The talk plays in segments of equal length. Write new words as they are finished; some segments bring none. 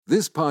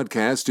This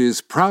podcast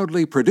is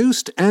proudly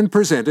produced and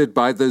presented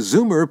by the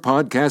Zoomer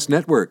Podcast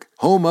Network,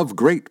 home of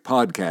great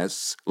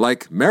podcasts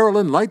like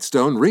Marilyn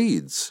Lightstone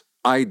Reads,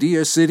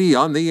 Idea City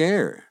on the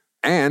Air,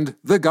 and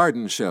The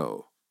Garden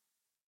Show.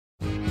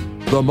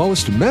 The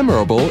most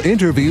memorable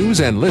interviews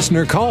and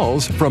listener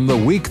calls from the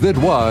week that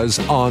was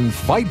on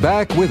Fight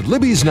Back with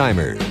Libby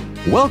Znaimer.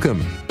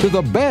 Welcome to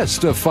the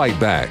best of Fight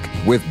Back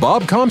with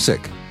Bob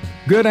Komsic.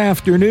 Good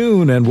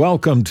afternoon and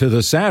welcome to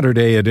the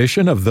Saturday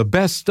edition of the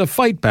Best of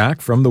Fight Back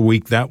from the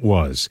week that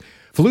was.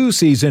 Flu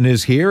season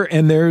is here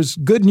and there's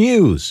good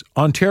news.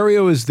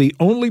 Ontario is the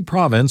only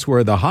province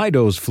where the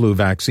high-dose flu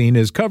vaccine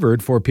is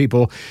covered for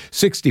people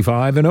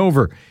 65 and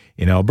over.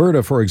 In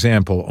Alberta, for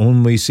example,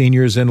 only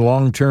seniors in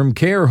long-term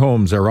care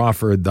homes are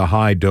offered the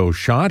high-dose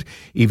shot,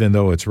 even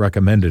though it's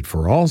recommended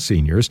for all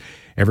seniors.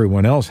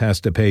 Everyone else has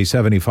to pay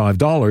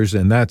 $75,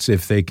 and that's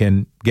if they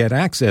can get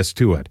access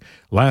to it.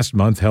 Last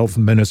month, Health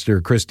Minister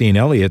Christine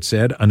Elliott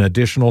said an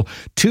additional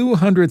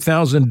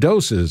 200,000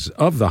 doses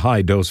of the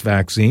high-dose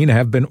vaccine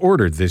have been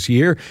ordered this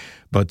year,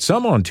 but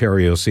some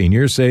Ontario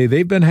seniors say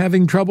they've been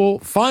having trouble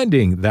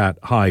finding that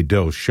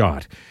high-dose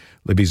shot.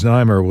 Libby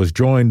Znaimer was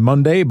joined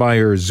Monday by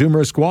her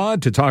Zoomer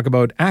squad to talk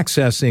about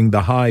accessing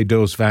the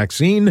high-dose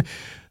vaccine,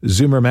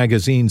 Zoomer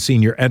Magazine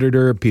senior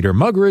editor Peter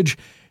Muggeridge,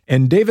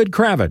 and David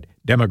Kravitz,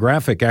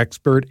 demographic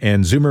expert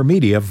and Zoomer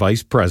Media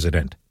vice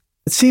president.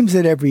 It seems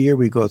that every year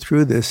we go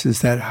through this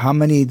is that how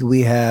many do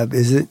we have?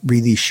 Is it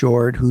really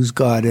short? Who's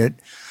got it?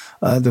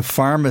 The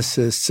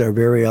pharmacists are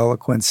very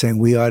eloquent saying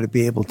we ought to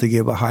be able to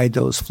give a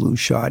high-dose flu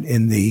shot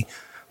in the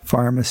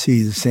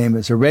pharmacy, the same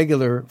as a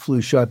regular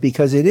flu shot,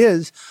 because it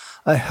is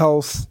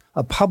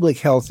a public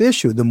health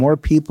issue. The more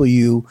people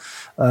you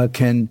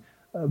can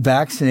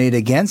vaccinate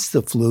against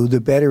the flu,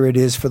 the better it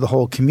is for the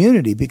whole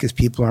community, because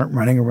people aren't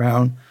running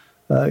around,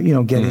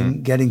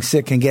 getting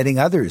sick and getting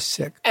others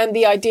sick. And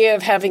the idea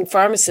of having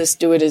pharmacists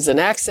do it is an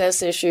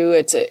access issue.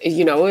 It's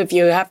if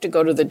you have to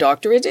go to the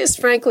doctor, it is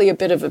frankly a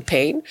bit of a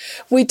pain.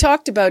 We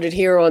talked about it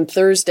here on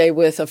Thursday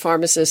with a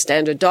pharmacist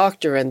and a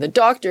doctor, and the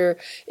doctor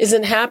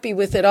isn't happy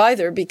with it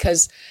either,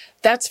 because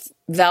that's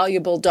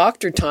valuable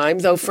doctor time,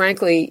 though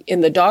frankly,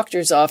 in the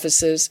doctor's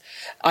offices,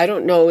 I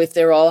don't know if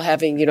they're all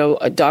having,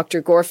 a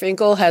Dr.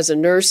 Gorfinkel has a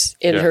nurse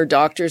in her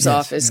doctor's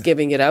office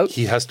giving it out.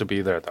 He has to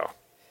be there, though.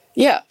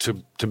 Yeah.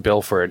 To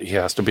bill for it, he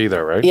has to be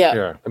there, right?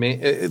 Yeah. I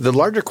mean, the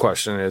larger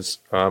question is,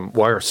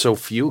 why are so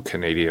few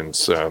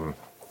Canadians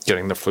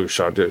getting the flu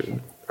shot?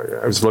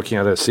 I was looking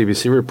at a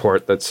CBC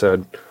report that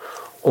said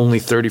only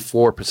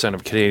 34%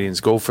 of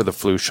Canadians go for the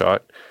flu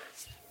shot.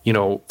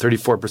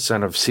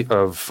 34%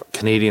 of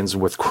Canadians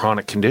with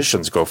chronic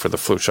conditions go for the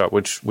flu shot,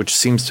 which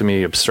seems to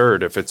me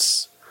absurd. If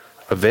it's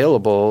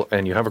available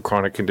and you have a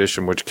chronic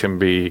condition which can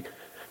be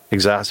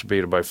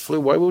exacerbated by flu,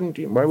 why wouldn't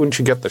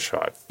you get the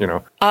shot?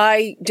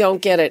 I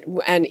don't get it.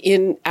 And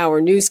in our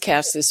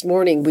newscast this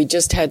morning, we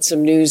just had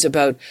some news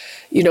about,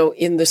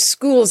 in the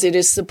schools, it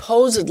is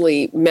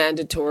supposedly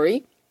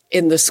mandatory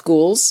in the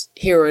schools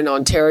here in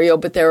Ontario,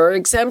 but there are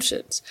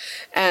exemptions.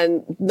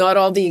 And not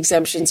all the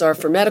exemptions are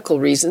for medical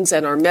reasons,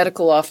 and our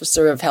medical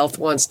officer of health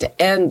wants to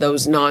end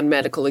those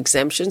non-medical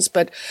exemptions.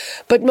 But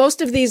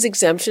most of these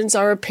exemptions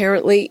are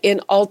apparently in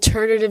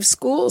alternative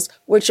schools,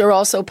 which are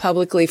also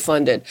publicly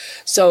funded.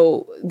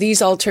 So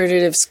these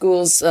alternative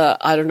schools,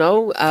 I don't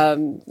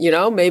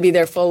know, maybe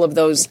they're full of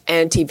those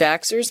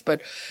anti-vaxxers,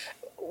 but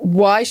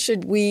why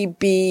should we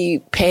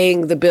be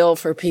paying the bill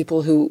for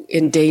people who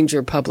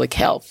endanger public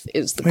health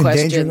is the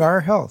question. Endangering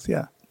our health,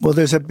 yeah. Well,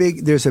 there's a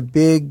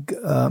big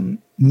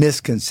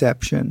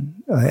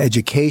misconception,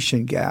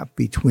 education gap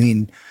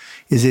between,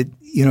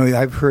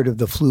 I've heard of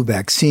the flu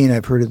vaccine,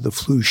 I've heard of the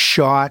flu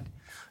shot.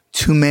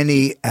 Too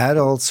many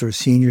adults or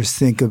seniors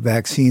think of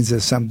vaccines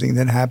as something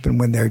that happened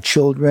when they're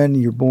children.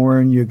 You're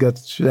born, you got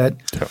that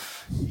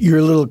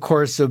your little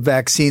course of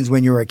vaccines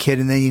when you were a kid,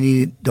 and then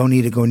you don't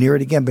need to go near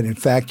it again. But in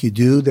fact, you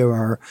do. There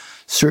are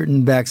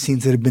certain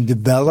vaccines that have been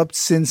developed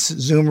since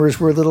Zoomers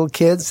were little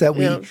kids that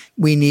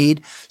we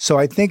need. So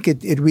I think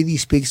it really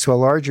speaks to a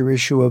larger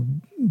issue of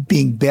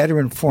being better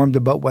informed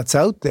about what's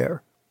out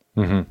there.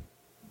 Mm-hmm.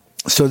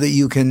 So that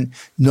you can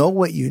know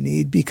what you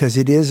need, because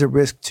it is a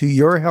risk to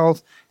your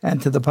health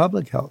and to the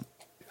public health.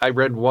 I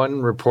read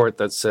one report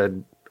that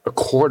said a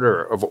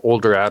quarter of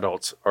older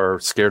adults are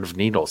scared of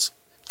needles.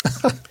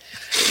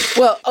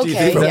 Well,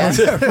 okay,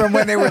 from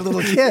when they were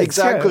little kids.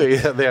 Exactly.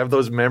 Yeah. They have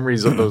those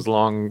memories of those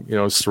long,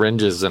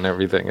 syringes and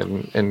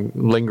everything, and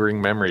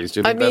lingering memories. Do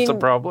you think that's a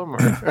problem?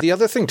 Or? The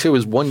other thing, too,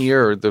 is 1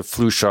 year the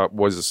flu shot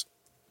was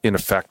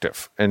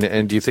ineffective.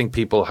 And do you think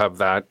people have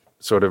that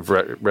sort of,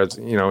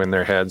 in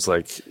their heads,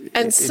 like,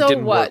 and it so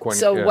didn't what?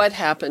 work What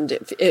happened?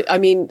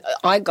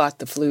 I got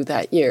the flu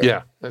that year.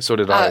 Yeah, so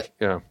did I.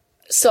 Yeah.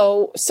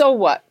 So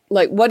what?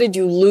 Like, what did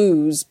you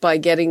lose by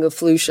getting a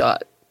flu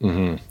shot?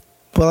 Mm-hmm.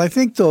 Well, I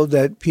think, though,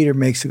 that Peter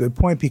makes a good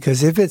point,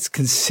 because if it's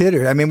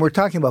considered, we're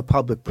talking about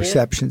public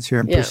perceptions here,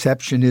 and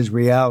perception is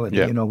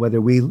reality.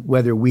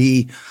 Whether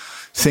we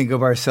think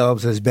of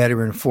ourselves as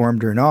better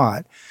informed or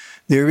not.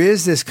 there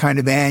is this kind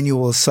of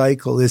annual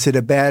cycle. Is it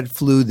a bad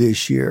flu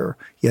this year?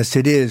 Yes,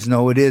 it is.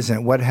 No, it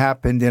isn't. What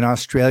happened in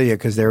Australia?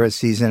 Because they're a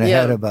season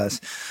ahead of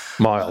us.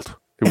 Mild.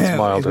 It was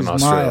mild in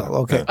Australia. Mild.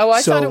 Okay. Oh,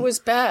 I thought it was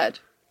bad.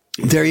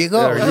 There you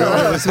go. I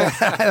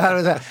thought it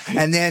was bad.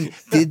 And then,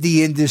 did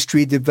the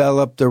industry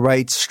develop the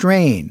right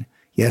strain?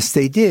 Yes,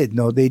 they did.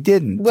 No, they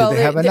didn't. Well, do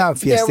they have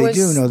enough? Yes, they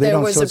do. No, they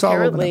don't. There was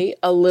apparently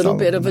a little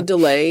bit of a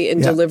delay in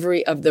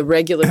delivery of the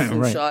regular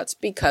flu shots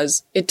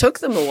because it took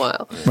them a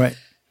while. Right.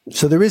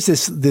 So there is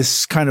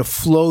this kind of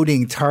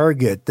floating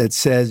target that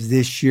says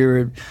this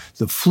year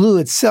the flu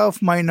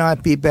itself might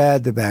not be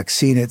bad, the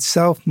vaccine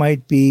itself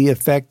might be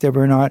effective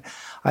or not.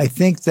 I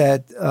think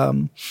that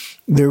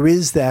there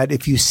is that.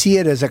 If you see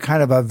it as a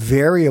kind of a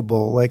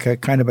variable, like a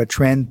kind of a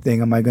trend thing,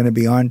 am I going to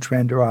be on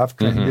trend or off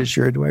trend this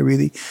year? Do I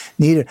really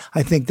need it?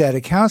 I think that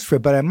accounts for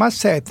it. But I must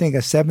say, I think a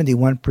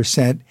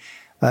 71%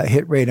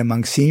 hit rate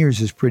among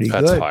seniors is pretty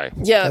good. That's high.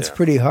 Yeah. That's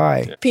pretty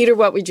high. Yeah. Peter,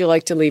 what would you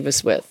like to leave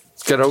us with?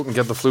 Get out and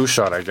get the flu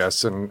shot, I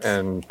guess,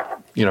 and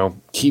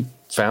keep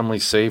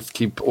families safe,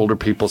 keep older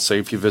people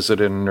safe. You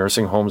visit in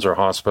nursing homes or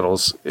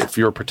hospitals. If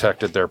you're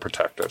protected, they're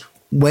protected.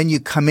 When you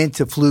come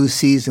into flu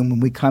season,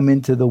 when we come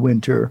into the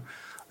winter,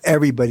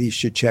 everybody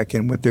should check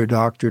in with their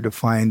doctor to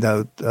find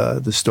out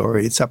the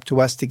story. It's up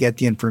to us to get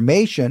the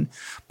information,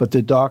 but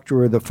the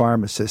doctor or the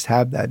pharmacist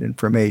have that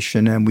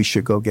information, and we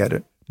should go get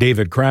it.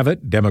 David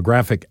Kravitz,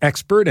 demographic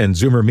expert and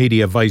Zoomer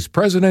Media Vice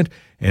President,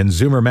 and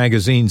Zoomer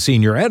Magazine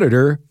Senior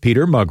Editor,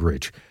 Peter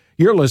Muggeridge.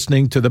 You're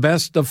listening to the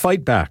best of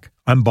Fight Back.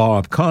 I'm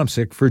Bob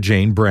Komsic for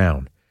Jane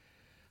Brown.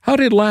 How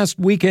did last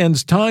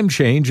weekend's time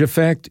change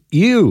affect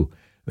you?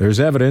 There's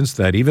evidence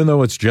that even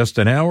though it's just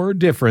an hour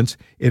difference,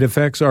 it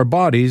affects our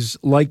bodies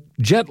like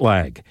jet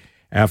lag.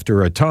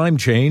 After a time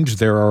change,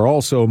 there are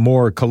also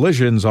more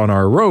collisions on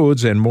our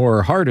roads and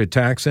more heart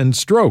attacks and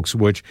strokes,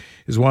 which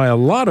is why a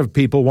lot of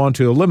people want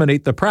to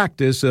eliminate the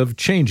practice of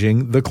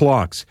changing the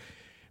clocks.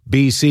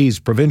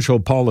 BC's provincial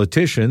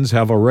politicians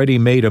have already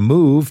made a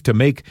move to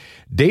make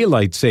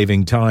daylight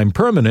saving time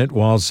permanent,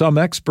 while some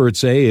experts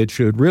say it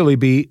should really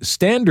be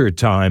standard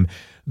time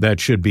that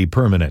should be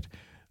permanent.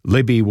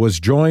 Libby was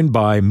joined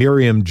by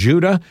Miriam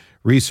Judah,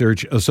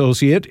 research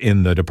associate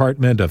in the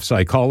Department of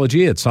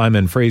Psychology at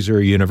Simon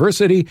Fraser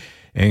University,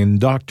 and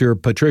Dr.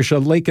 Patricia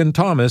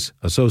Lakin-Thomas,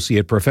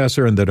 associate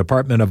professor in the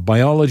Department of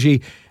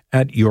Biology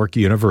at York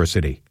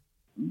University.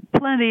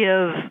 Plenty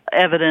of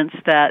evidence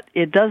that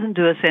it doesn't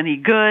do us any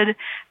good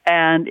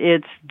and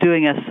it's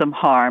doing us some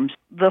harm.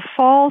 The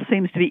fall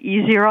seems to be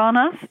easier on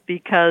us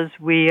because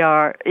we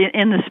are,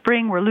 in the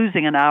spring, we're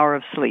losing an hour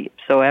of sleep.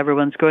 So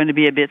everyone's going to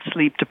be a bit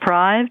sleep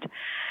deprived.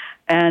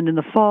 And in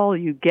the fall,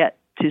 you get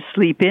to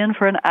sleep in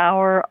for an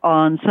hour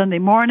on Sunday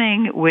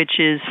morning, which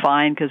is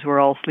fine because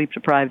we're all sleep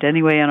deprived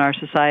anyway in our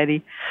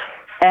society.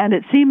 And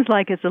it seems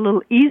like it's a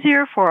little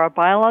easier for our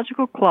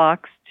biological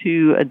clocks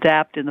to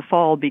adapt in the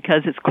fall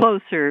because it's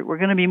closer. We're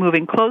going to be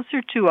moving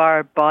closer to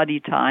our body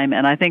time,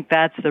 and I think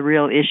that's the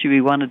real issue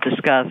we want to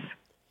discuss.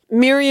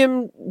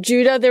 Miriam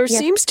Judah, there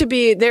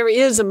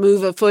is a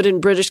move afoot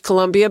in British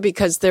Columbia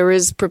because there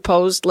is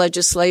proposed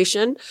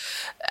legislation.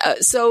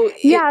 So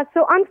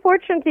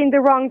unfortunately in the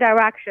wrong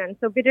direction.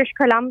 So British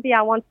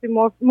Columbia wants to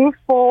move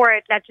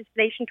forward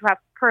legislation to have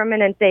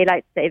permanent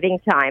daylight saving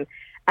time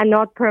and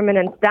not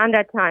permanent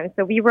standard time.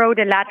 So we wrote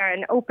an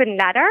open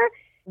letter,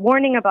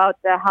 warning about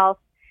the health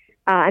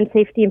and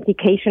safety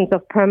implications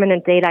of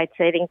permanent daylight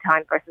saving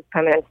time versus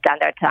permanent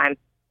standard time.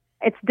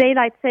 It's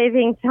daylight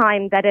saving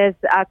time that is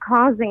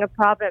causing a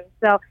problem.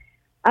 So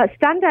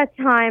standard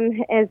time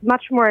is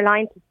much more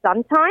aligned to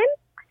sun time,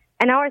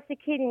 and our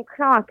circadian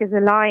clock is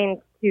aligned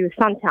to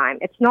sun time.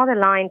 It's not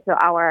aligned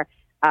to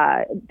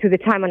to the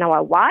time on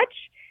our watch.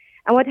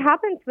 And what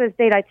happens with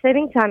daylight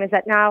saving time is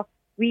that now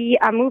we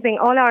are moving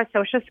all our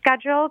social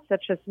schedules,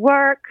 such as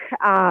work,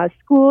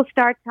 school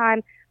start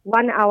time,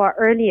 1 hour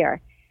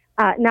earlier.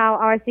 Now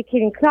our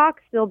circadian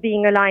clock still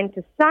being aligned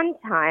to sun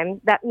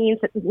time. That means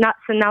that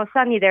now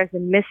suddenly there's a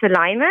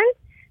misalignment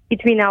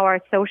between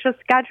our social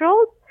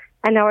schedules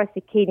and our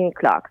circadian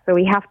clock. So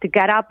we have to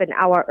get up an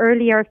hour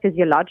earlier,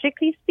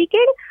 physiologically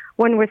speaking,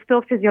 when we're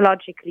still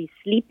physiologically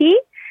sleepy.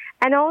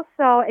 And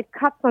also it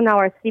cuts on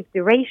our sleep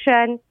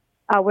duration.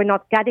 We're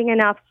not getting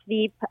enough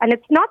sleep. And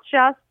it's not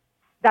just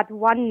that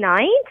one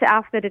night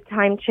after the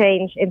time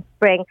change in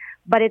spring,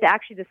 but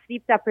the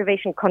sleep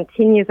deprivation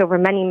continues over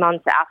many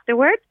months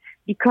afterwards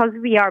because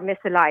we are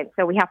misaligned.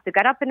 So we have to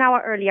get up an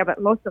hour earlier, but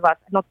most of us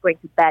are not going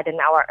to bed an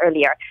hour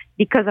earlier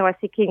because our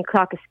circadian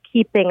clock is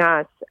keeping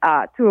us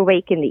too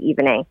awake in the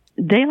evening.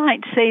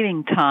 Daylight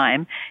saving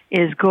time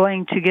is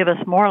going to give us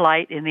more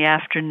light in the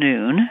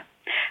afternoon,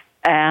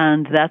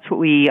 and that's what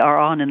we are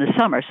on in the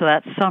summer, so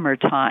that's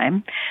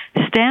summertime.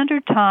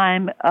 Standard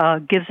time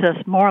gives us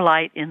more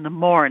light in the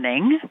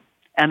morning,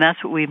 and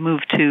that's what we've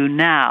moved to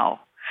now.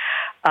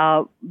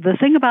 The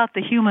thing about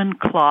the human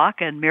clock,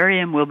 and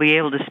Miriam will be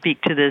able to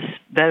speak to this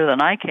better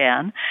than I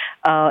can,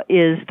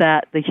 is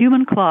that the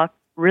human clock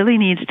really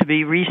needs to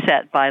be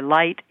reset by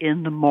light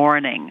in the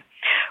morning.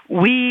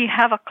 We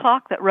have a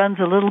clock that runs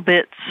a little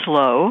bit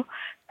slow,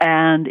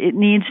 and it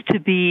needs to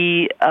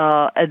be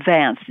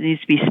advanced. It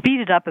needs to be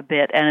speeded up a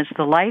bit, and it's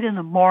the light in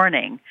the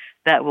morning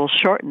that will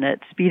shorten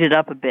it, speed it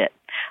up a bit.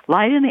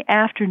 Light in the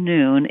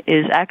afternoon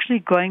is actually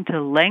going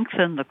to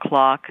lengthen the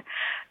clock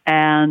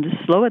and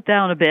slow it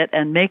down a bit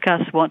and make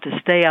us want to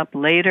stay up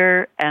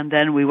later, and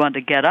then we want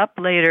to get up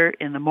later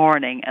in the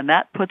morning, and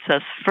that puts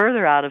us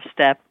further out of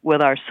step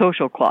with our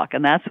social clock,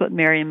 and that's what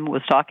Miriam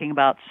was talking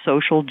about,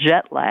 social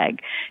jet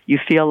lag. You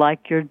feel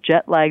like you're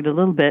jet lagged a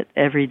little bit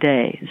every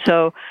day.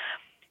 So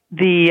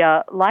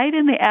the light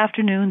in the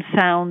afternoon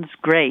sounds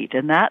great,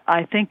 and that,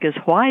 I think, is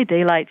why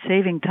daylight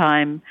saving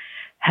time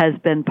has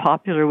been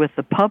popular with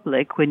the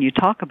public. When you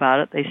talk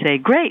about it, they say,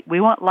 great,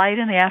 we want light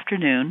in the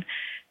afternoon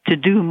to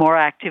do more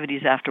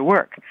activities after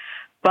work.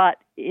 But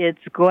it's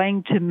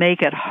going to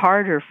make it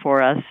harder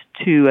for us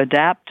to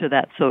adapt to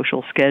that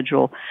social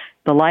schedule.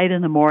 The light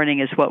in the morning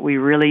is what we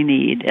really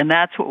need, and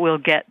that's what we'll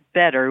get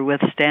better with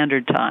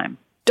standard time.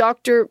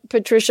 Dr.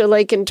 Patricia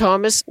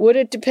Lakin-Thomas, would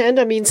it depend?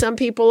 I mean, some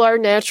people are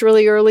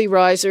naturally early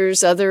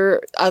risers,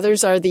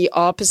 others are the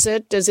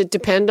opposite. Does it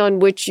depend on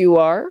which you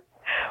are?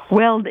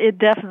 Well, it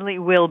definitely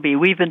will be.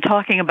 We've been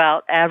talking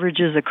about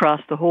averages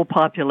across the whole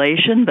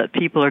population, but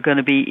people are going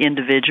to be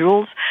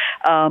individuals.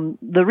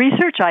 The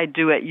research I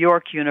do at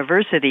York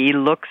University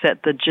looks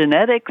at the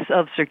genetics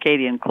of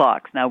circadian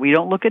clocks. Now, we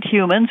don't look at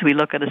humans. We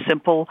look at a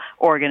simple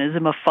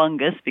organism, a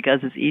fungus, because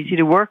it's easy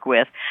to work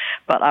with.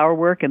 But our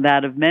work and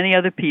that of many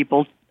other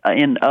people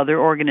in other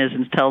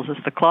organisms tells us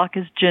the clock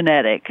is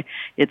genetic.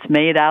 It's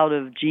made out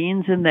of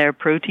genes in their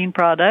protein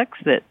products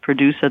that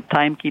produce a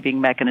timekeeping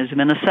mechanism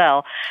in a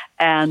cell,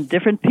 and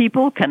different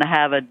people can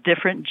have a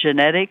different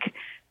genetic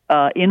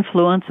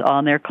influence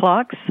on their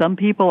clocks. Some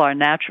people are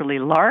naturally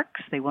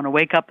larks. They want to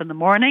wake up in the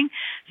morning.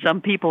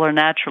 Some people are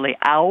naturally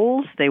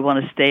owls. They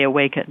want to stay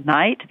awake at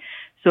night.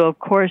 So, of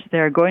course,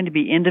 there are going to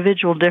be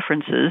individual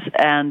differences,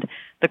 and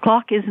the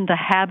clock isn't a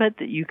habit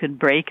that you can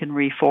break and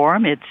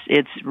reform.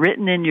 It's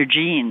written in your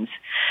genes.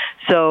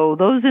 So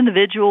those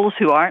individuals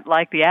who aren't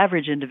like the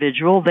average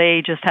individual,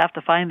 they just have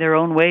to find their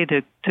own way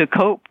to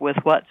cope with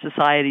what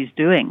society's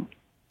doing.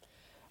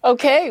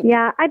 Okay.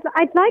 Yeah,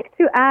 I'd like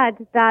to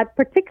add that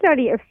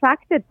particularly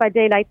affected by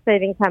daylight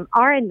saving time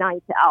are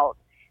night owls,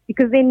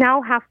 because they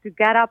now have to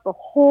get up a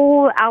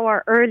whole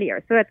hour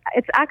earlier. So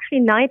it's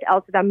actually night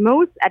owls that are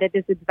most at a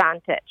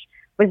disadvantage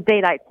with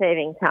daylight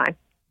saving time.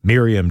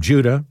 Miriam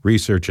Judah,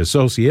 Research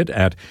Associate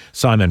at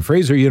Simon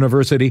Fraser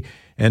University,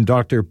 and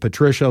Dr.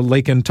 Patricia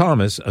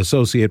Lakin-Thomas,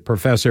 Associate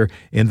Professor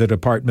in the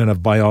Department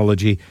of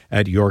Biology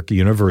at York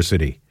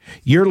University.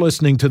 You're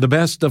listening to the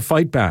best of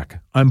Fight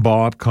Back. I'm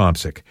Bob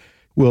Komsic.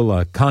 Will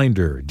a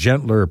kinder,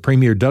 gentler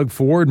Premier Doug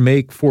Ford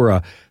make for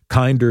a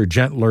kinder,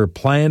 gentler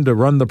plan to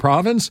run the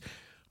province?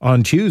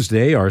 On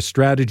Tuesday, our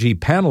strategy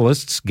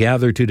panelists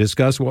gather to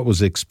discuss what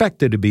was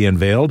expected to be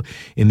unveiled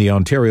in the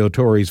Ontario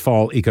Tories'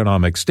 fall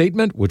economic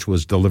statement, which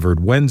was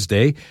delivered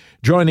Wednesday.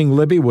 Joining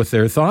Libby with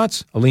their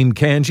thoughts, Aline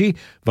Kanji,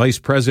 Vice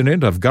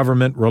President of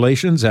Government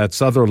Relations at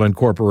Sutherland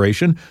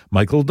Corporation,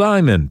 Michael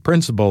Diamond,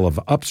 Principal of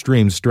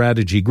Upstream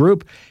Strategy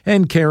Group,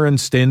 and Karen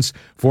Stintz,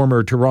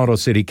 former Toronto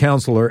City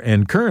Councillor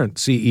and current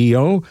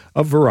CEO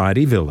of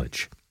Variety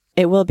Village.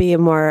 It will be a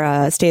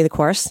more stay the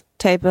course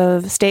type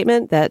of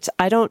statement that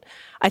I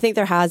think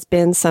there has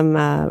been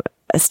some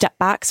step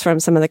backs from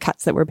some of the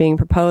cuts that were being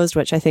proposed,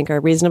 which I think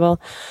are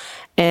reasonable.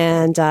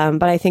 And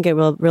but I think it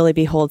will really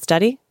be hold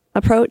steady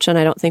approach, and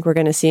I don't think we're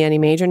going to see any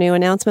major new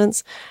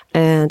announcements,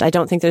 and I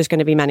don't think there's going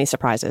to be many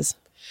surprises.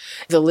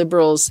 The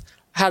Liberals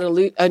had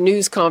a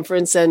news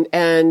conference,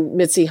 and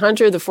Mitzi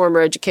Hunter, the former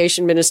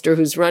education minister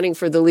who's running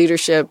for the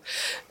leadership,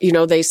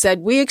 they said,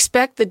 we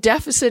expect the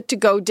deficit to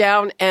go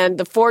down, and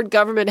the Ford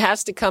government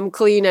has to come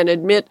clean and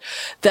admit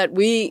that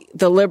we,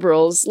 the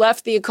Liberals,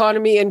 left the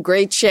economy in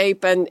great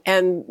shape,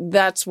 and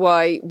that's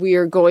why we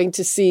are going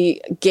to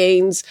see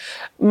gains.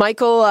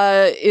 Michael,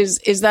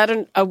 is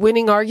that a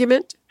winning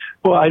argument?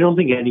 Well, I don't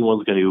think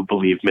anyone's going to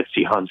believe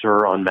Mitzi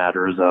Hunter on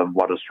matters of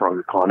what a strong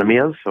economy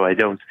is, so I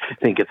don't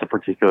think it's a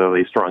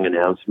particularly strong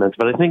announcement,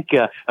 but I think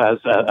as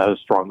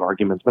strong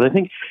arguments. But I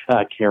think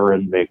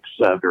Karen makes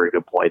very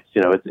good points.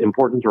 It's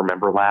important to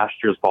remember last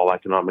year's fall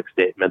economic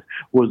statement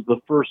was the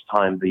first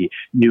time the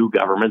new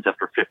government,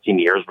 after 15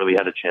 years, really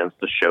had a chance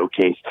to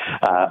showcase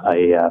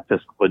a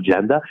fiscal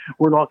agenda.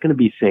 We're not going to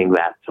be seeing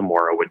that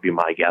tomorrow, would be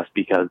my guess,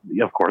 because,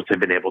 of course, they've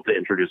been able to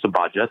introduce a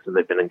budget, and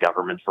they've been in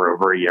government for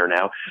over a year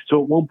now,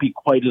 so it won't be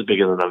quite as big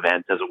of an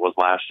event as it was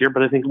last year,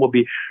 but I think it will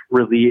be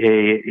really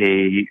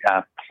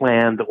a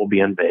plan that will be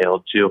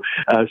unveiled to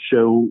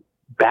show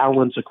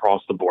balance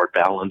across the board,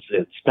 balance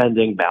in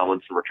spending,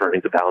 balance in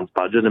returning to balanced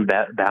budget, and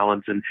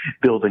balance in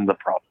building the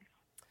province.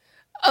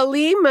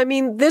 Aleem, I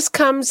mean, this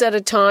comes at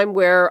a time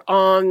where,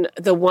 on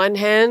the one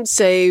hand,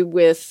 say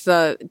with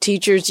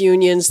teachers'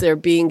 unions, they're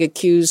being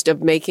accused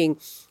of making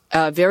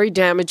very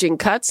damaging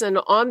cuts. And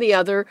on the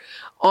other,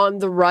 on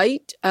the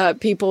right,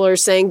 people are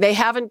saying they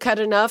haven't cut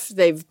enough.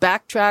 They've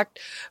backtracked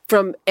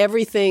from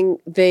everything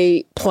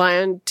they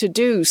planned to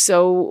do.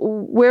 So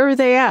where are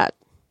they at?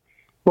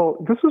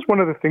 Well, this is one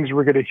of the things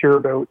we're going to hear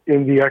about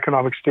in the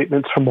economic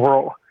statement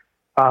tomorrow.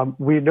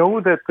 we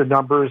know that the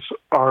numbers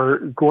are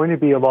going to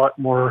be a lot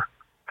more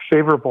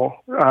favorable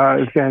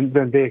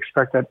than they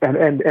expected,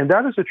 and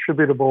that is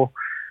attributable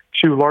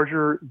to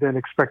larger than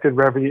expected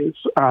revenues.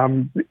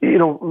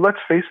 Let's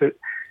face it,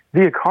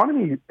 the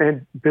economy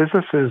and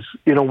businesses,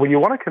 when you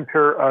want to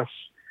compare us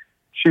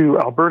to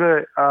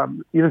Alberta,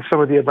 even some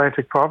of the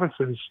Atlantic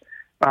provinces,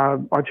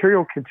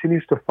 Ontario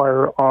continues to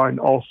fire on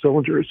all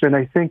cylinders. And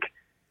I think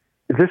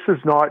this is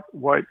not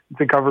what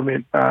the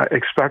government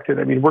expected.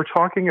 I mean, we're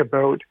talking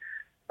about,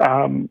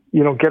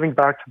 getting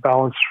back to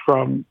balance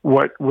from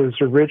what was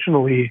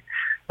originally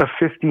a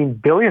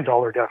 $15 billion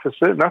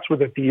deficit, and that's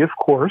with a B, of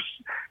course,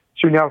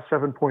 to now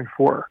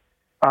 7.4.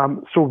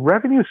 So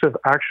revenues have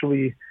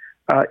actually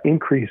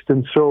increased.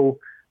 And so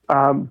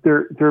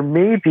there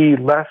may be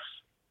less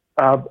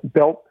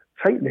belt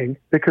tightening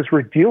because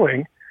we're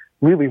dealing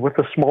really with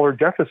a smaller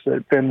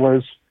deficit than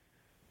was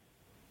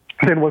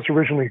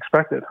originally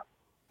expected.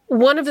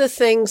 One of the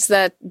things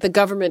that the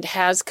government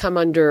has come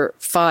under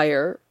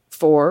fire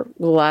for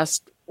the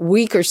last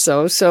week or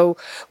so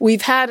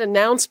we've had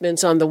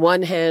announcements on the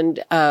one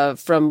hand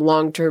from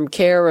long-term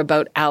care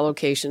about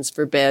allocations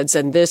for beds,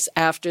 and this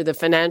after the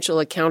Financial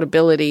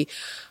Accountability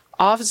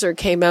Officer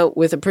came out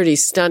with a pretty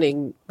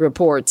stunning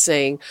report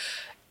saying,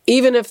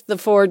 even if the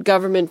Ford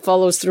government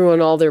follows through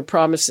on all their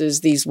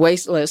promises, these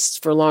wait lists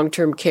for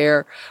long-term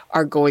care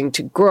are going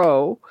to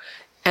grow.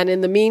 And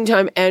in the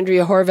meantime,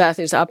 Andrea Horwath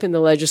is up in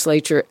the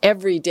legislature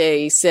every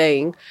day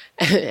saying,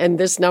 and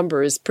this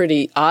number is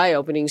pretty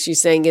eye-opening, she's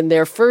saying in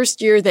their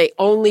first year, they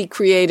only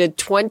created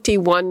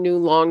 21 new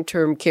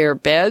long-term care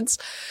beds.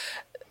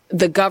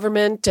 The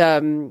government,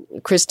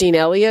 Christine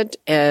Elliott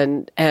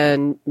and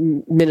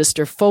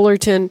Minister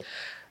Fullerton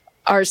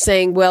are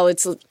saying, well,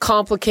 it's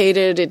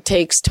complicated. It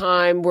takes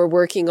time. We're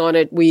working on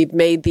it. We've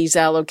made these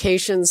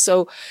allocations.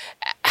 So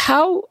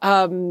how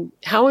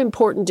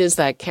important is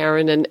that,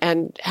 Karen?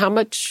 And how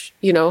much,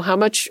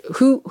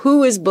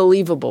 who is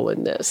believable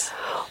in this?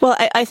 Well,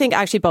 I think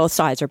actually both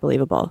sides are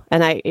believable.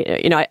 And I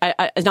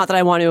it's not that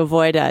I want to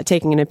avoid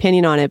taking an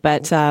opinion on it,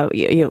 but,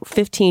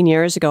 15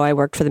 years ago, I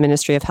worked for the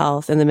Ministry of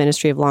Health and the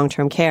Ministry of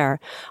Long-Term Care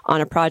on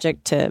a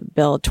project to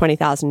build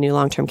 20,000 new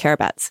long-term care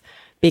beds,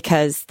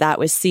 because that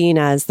was seen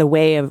as the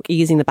way of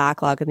easing the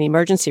backlog in the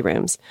emergency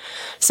rooms.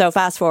 So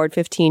fast forward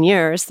 15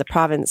 years, the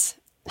province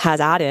has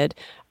added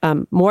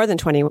more than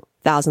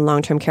 20,000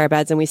 long-term care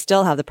beds, and we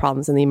still have the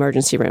problems in the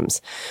emergency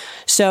rooms.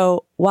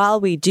 So while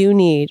we do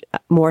need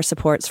more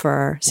supports for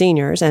our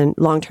seniors, and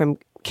long-term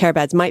care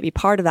beds might be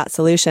part of that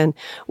solution,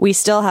 we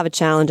still have a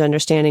challenge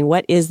understanding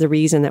what is the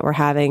reason that we're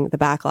having the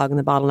backlog and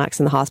the bottlenecks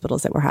in the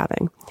hospitals that we're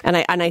having. And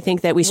I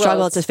think that we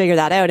struggle to figure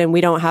that out, and we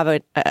don't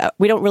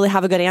really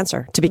have a good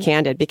answer, to be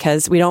candid,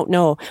 because we don't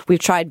know. We've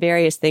tried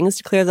various things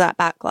to clear that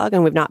backlog,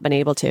 and we've not been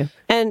able to.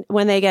 And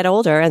when they get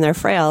older and they're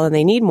frail and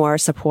they need more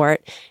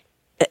support,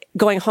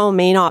 going home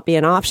may not be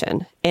an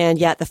option, and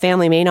yet the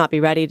family may not be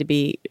ready to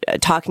be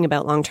talking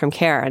about long-term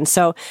care. And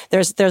so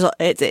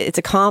it's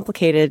a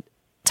complicated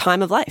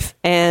time of life,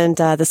 and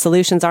the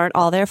solutions aren't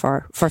all there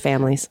for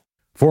families.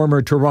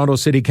 Former Toronto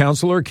City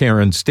Councillor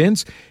Karen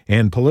Stintz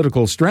and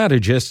political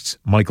strategists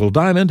Michael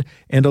Diamond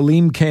and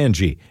Aleem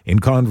Kanji in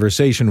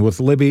conversation with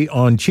Libby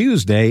on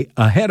Tuesday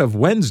ahead of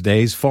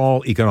Wednesday's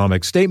fall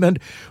economic statement,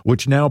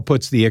 which now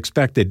puts the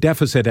expected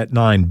deficit at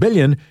 $9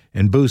 billion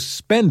and boosts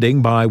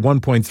spending by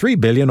 $1.3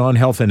 billion on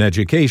health and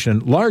education,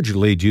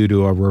 largely due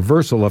to a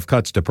reversal of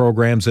cuts to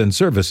programs and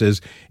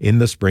services in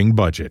the spring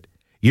budget.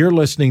 You're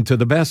listening to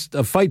the best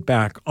of Fight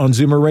Back on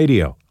Zoomer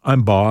Radio.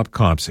 I'm Bob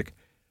Kompsik.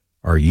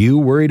 Are you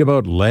worried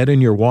about lead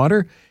in your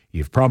water?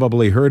 You've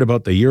probably heard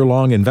about the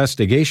year-long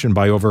investigation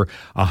by over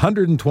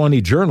 120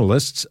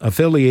 journalists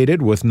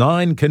affiliated with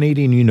 9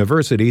 Canadian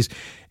universities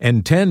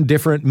and 10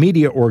 different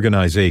media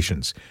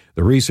organizations.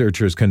 The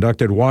researchers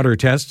conducted water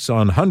tests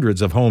on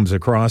hundreds of homes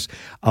across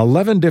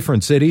 11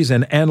 different cities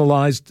and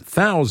analyzed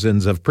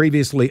thousands of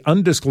previously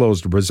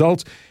undisclosed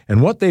results.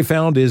 And what they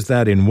found is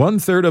that in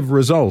 1/3 of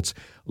results,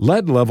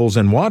 lead levels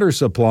in water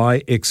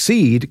supply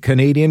exceed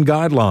Canadian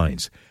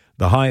guidelines.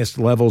 The highest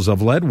levels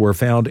of lead were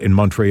found in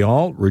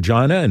Montreal,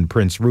 Regina, and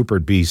Prince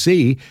Rupert,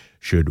 BC.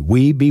 Should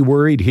we be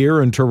worried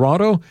here in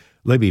Toronto?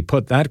 Libby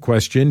put that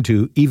question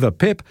to Eva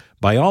Pipp,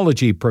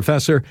 biology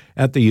professor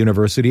at the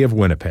University of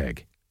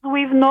Winnipeg.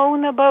 We've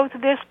known about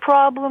this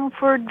problem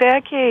for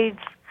decades.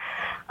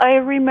 I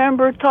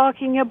remember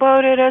talking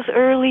about it as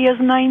early as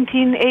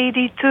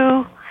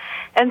 1982.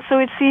 And so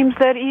it seems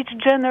that each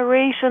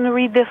generation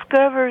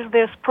rediscovers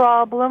this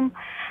problem,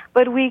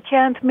 but we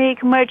can't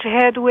make much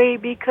headway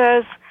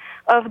because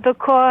of the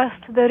cost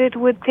that it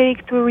would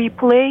take to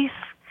replace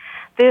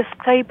this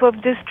type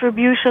of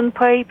distribution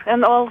pipe,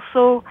 and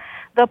also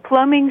the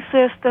plumbing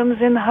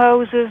systems in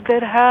houses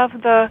that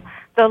have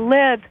the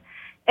lead.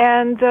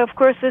 And of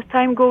course, as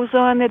time goes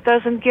on, it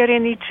doesn't get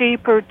any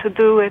cheaper to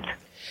do it.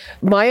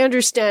 My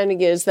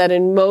understanding is that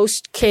in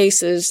most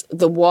cases,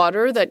 the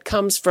water that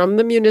comes from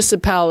the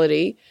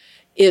municipality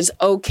is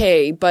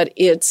okay, but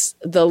it's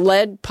the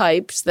lead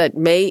pipes that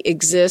may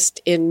exist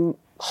in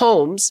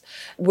homes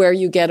where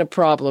you get a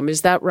problem.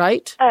 Is that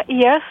right?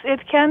 Yes,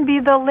 it can be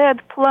the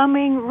lead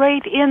plumbing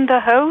right in the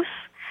house.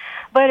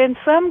 But in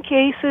some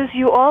cases,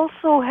 you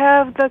also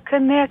have the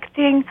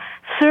connecting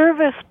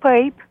service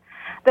pipe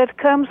that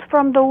comes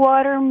from the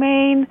water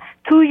main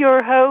to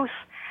your house.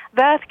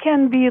 That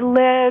can be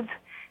lead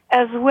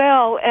as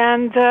well.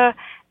 And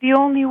the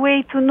only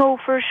way to know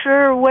for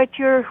sure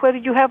whether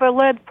you have a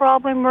lead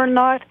problem or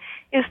not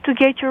is to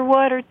get your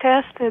water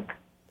tested.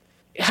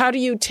 How do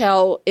you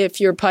tell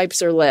if your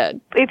pipes are lead?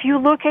 If you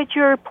look at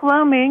your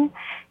plumbing,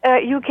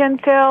 you can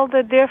tell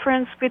the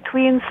difference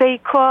between, say,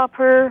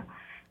 copper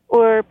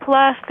or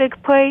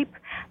plastic pipe.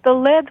 The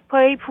lead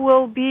pipe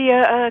will be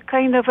a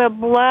kind of a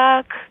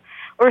black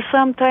or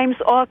sometimes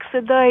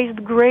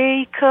oxidized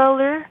gray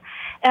color,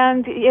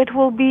 and it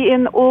will be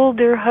in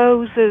older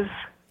houses.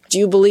 Do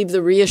you believe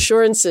the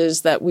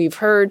reassurances that we've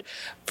heard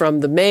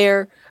from the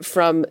mayor,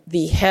 from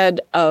the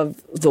head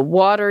of the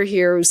water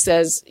here, who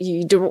says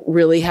you don't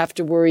really have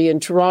to worry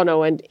in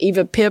Toronto? And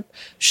Eva Pipp,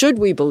 should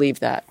we believe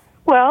that?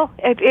 Well,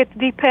 it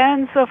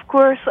depends, of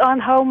course, on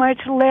how much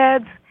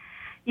lead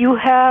you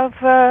have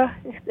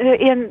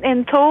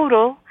in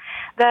total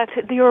that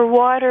your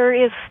water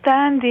is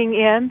standing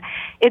in.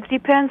 It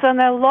depends on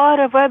a lot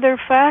of other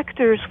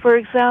factors. For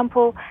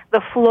example,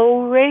 the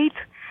flow rate.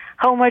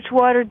 How much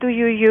water do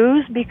you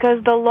use?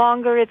 Because the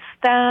longer it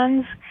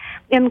stands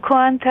in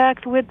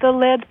contact with the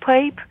lead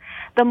pipe,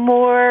 the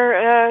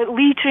more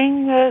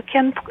leaching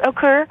can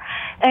occur.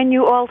 And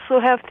you also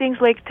have things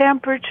like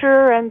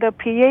temperature and the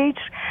pH.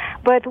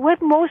 But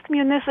what most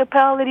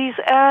municipalities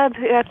add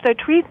at the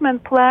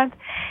treatment plant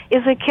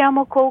is a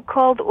chemical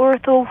called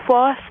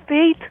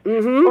orthophosphate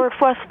or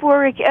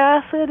phosphoric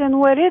acid.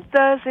 And what it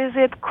does is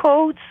it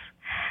coats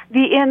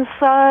the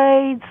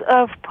insides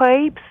of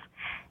pipes,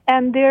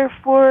 and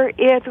therefore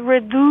it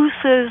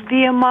reduces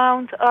the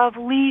amount of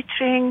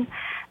leaching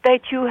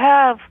that you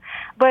have.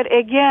 But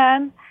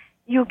again,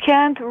 you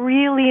can't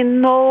really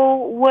know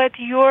what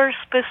your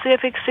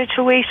specific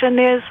situation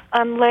is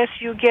unless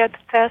you get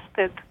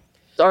tested.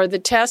 Are the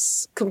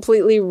tests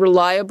completely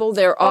reliable?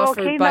 They're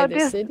offered by the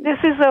city? This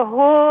is a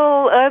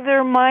whole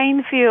other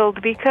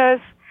minefield, because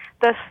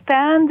the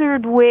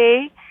standard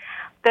way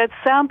that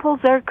samples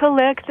are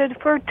collected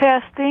for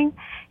testing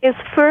is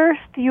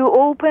first you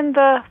open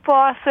the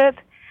faucet,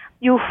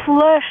 you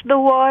flush the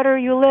water,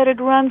 you let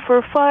it run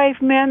for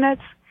 5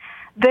 minutes,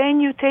 then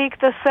you take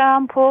the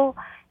sample,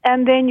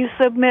 and then you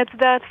submit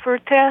that for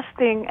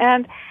testing.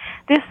 And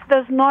this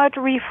does not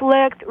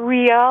reflect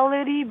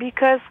reality,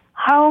 because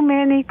how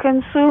many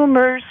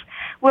consumers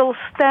will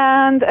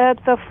stand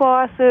at the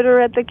faucet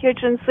or at the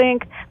kitchen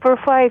sink for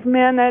 5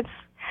 minutes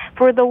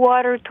for the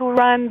water to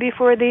run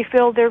before they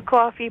fill their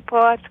coffee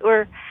pot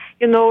or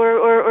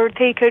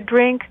take a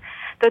drink?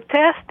 The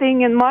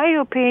testing, in my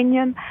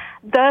opinion,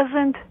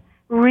 doesn't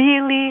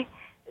really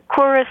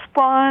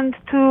correspond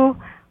to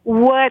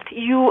what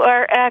you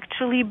are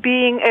actually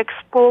being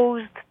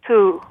exposed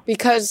to.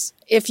 Because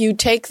if you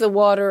take the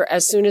water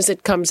as soon as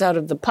it comes out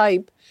of the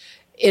pipe,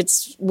 it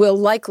will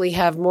likely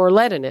have more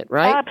lead in it,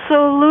 right?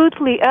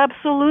 Absolutely.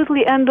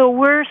 And the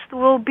worst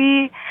will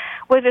be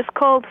what is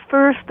called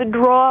first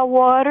draw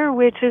water,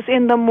 which is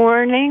in the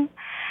morning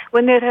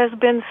when it has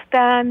been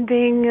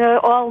standing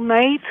all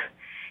night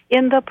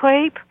in the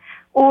pipe.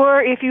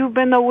 Or if you've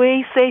been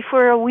away, say,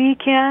 for a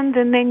weekend,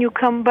 and then you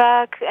come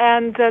back,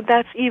 and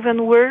that's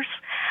even worse.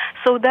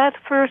 So that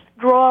first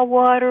draw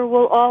water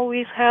will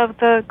always have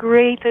the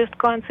greatest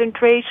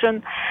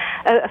concentration.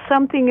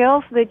 Something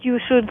else that you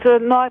should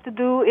not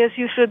do is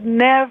you should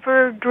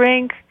never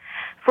drink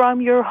from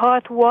your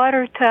hot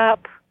water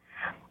tap,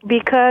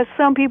 because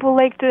some people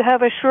like to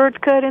have a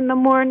shortcut in the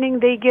morning.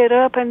 They get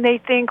up and they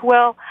think,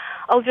 well,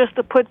 I'll just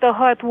put the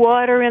hot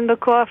water in the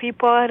coffee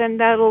pot and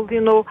that'll,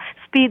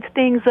 speed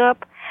things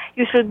up.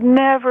 You should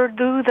never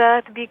do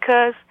that,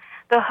 because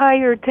the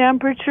higher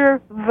temperature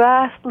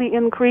vastly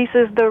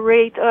increases the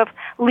rate of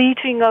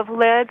leaching of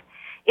lead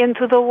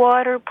into the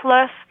water.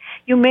 Plus,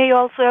 you may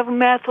also have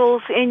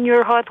metals in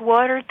your hot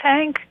water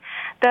tank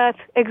that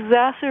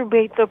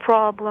exacerbate the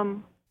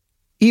problem.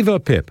 Eva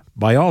Pipp,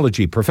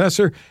 biology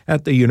professor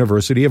at the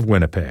University of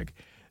Winnipeg.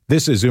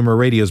 This is Zoomer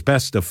Radio's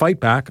Best of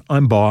Fight Back.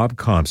 I'm Bob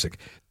Komsic.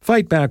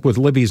 Fight Back with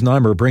Libby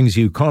Znaimer brings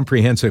you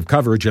comprehensive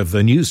coverage of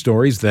the news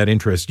stories that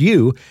interest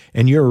you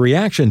and your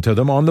reaction to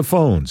them on the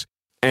phones.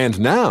 And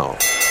now,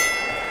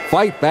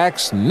 Fight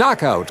Back's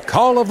Knockout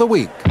Call of the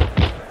Week.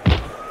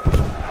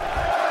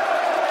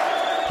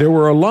 There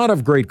were a lot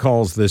of great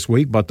calls this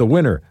week, but the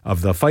winner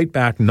of the Fight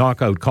Back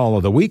Knockout Call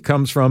of the Week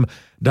comes from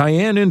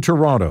Diane in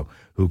Toronto,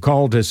 who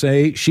called to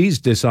say she's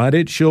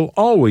decided she'll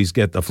always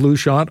get the flu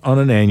shot on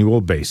an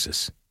annual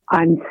basis.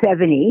 I'm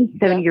 70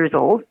 years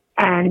old,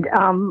 and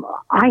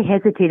I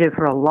hesitated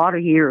for a lot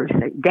of years,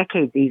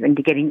 decades even,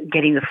 to getting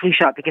the flu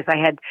shot, because I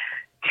had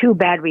 2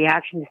 bad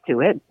reactions to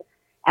it.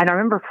 And I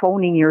remember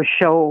phoning your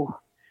show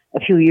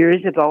a few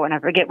years ago, and I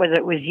forget whether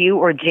it was you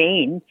or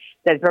Jane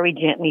that very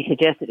gently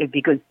suggested it'd be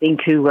a good thing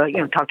to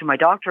talk to my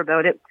doctor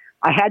about it.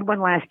 I had one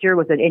last year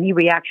without any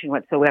reaction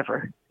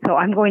whatsoever. So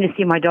I'm going to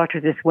see my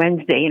doctor this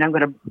Wednesday, and I'm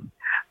going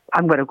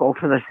to go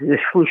for this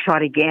flu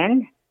shot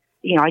again.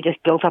 You know, I just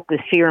built up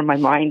this fear in my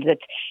mind that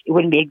it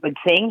wouldn't be a good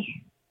thing.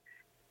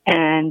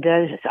 And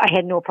I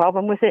had no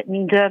problem with it,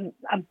 and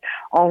I'm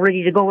all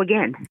ready to go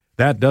again.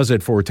 That does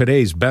it for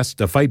today's Best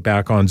to Fight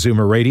Back on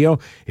Zoomer Radio.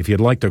 If you'd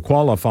like to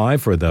qualify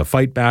for the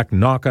Fight Back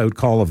Knockout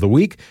Call of the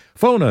Week,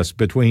 phone us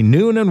between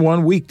noon and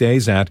 1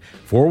 weekdays at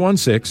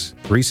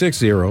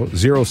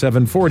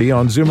 416-360-0740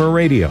 on Zoomer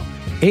Radio.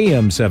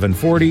 AM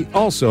 740,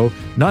 also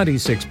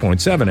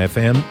 96.7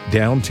 FM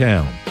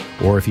downtown.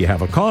 Or if you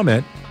have a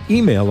comment,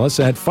 email us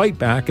at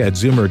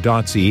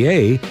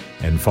fightback@zoomer.ca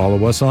and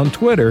follow us on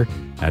Twitter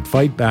at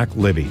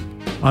FightbackLibby.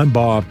 I'm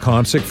Bob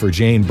Komsic for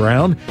Jane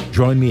Brown.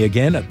 Join me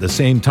again at the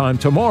same time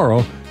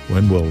tomorrow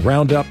when we'll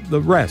round up the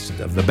rest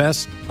of the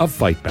best of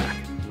Fight Back.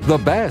 The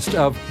Best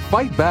of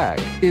Fight Back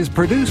is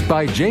produced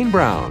by Jane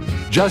Brown,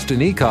 Justin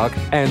Eacock,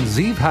 and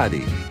Zeev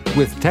Hadi,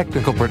 with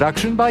technical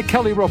production by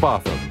Kelly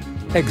Robotham.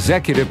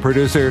 Executive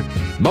producer,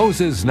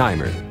 Moses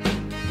Znaimer.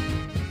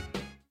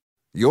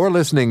 You're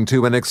listening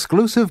to an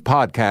exclusive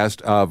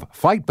podcast of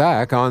Fight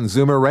Back on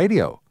Zoomer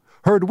Radio.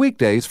 Heard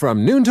weekdays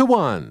from noon to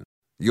 1.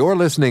 You're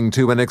listening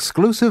to an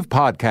exclusive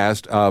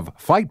podcast of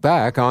Fight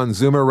Back on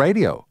Zoomer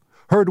Radio.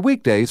 Heard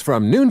weekdays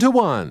from noon to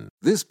 1.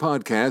 This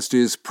podcast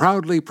is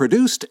proudly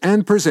produced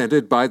and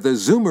presented by the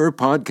Zoomer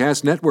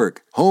Podcast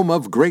Network, home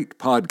of great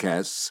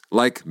podcasts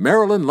like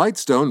Marilyn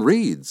Lightstone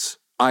Reads,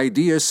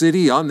 Idea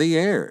City on the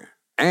Air,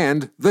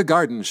 and The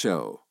Garden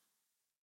Show.